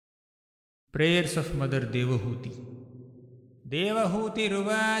Prayers of Mother Devahuti.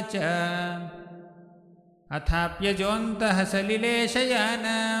 Devahutiruvacha अथाप्यजोऽन्तः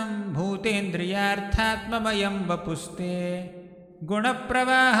सलिलेशयानां भूतेन्द्रियार्थात्ममयं वपुस्ते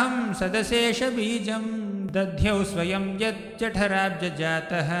गुणप्रवाहं सदशेषबीजं दध्यौ स्वयं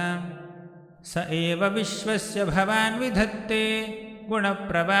यज्जठराब्जजातः स एव विश्वस्य भवान् विधत्ते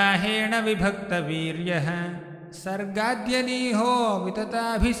गुणप्रवाहेण विभक्तवीर्यः सर्गाद्यनीहो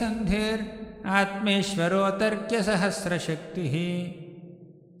वितताभिसन्धिरात्मेश्वरो तर्क्यसहस्रशक्तिः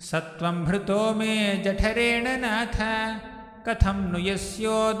सत्वं भृतो मे जठरेण नाथ कथं नु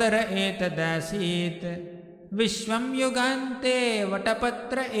यस्योदर एतदासीत् विश्वं युगान्ते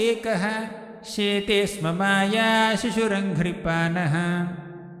वटपत्र एकः शेते स्म माया शिशुरङ्घ्रिपानः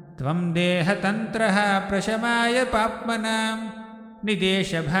त्वं देहतन्त्रः प्रशमाय पाप्मनां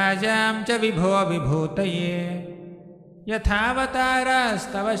निदेशभाजां च विभो विभूतये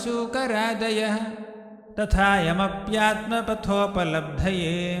यथावतारास्तव शूकरादयः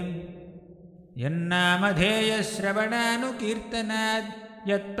तथायमप्यात्मपथोपलब्धये यन्नामधेयश्रवणानुकीर्तनाद्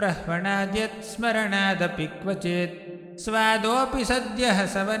यत्प्रह्वणाद्यत्स्मरणादपि क्वचित् स्वादोऽपि सद्यः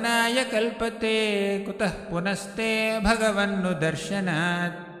सवनाय कल्पते कुतः पुनस्ते भगवन्नु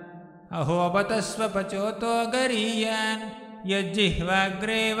दर्शनात् अहो बत स्वपचोतो गरीयान्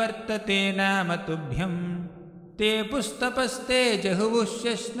यज्जिह्वाग्रे वर्तते नाम तुभ्यम् ते पुस्तपस्ते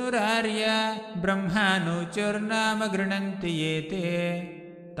जहुवुष्यश्नुरार्या ब्रह्मानुचुर्नाम गृह्णन्ति ये ते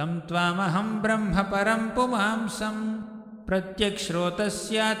तं त्वामहं ब्रह्म परं पुमांसं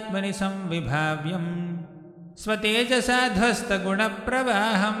प्रत्यक्श्रोतस्यात्मनि संविभाव्यं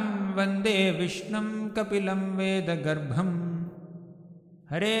स्वतेजसाध्वस्तगुणप्रवाहं वन्दे विष्णुं कपिलं वेदगर्भम्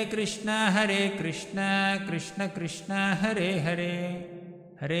हरे कृष्ण कृष्ण कृष्ण हरे हरे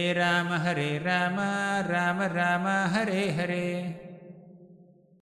हरे राम राम राम हरे हरे।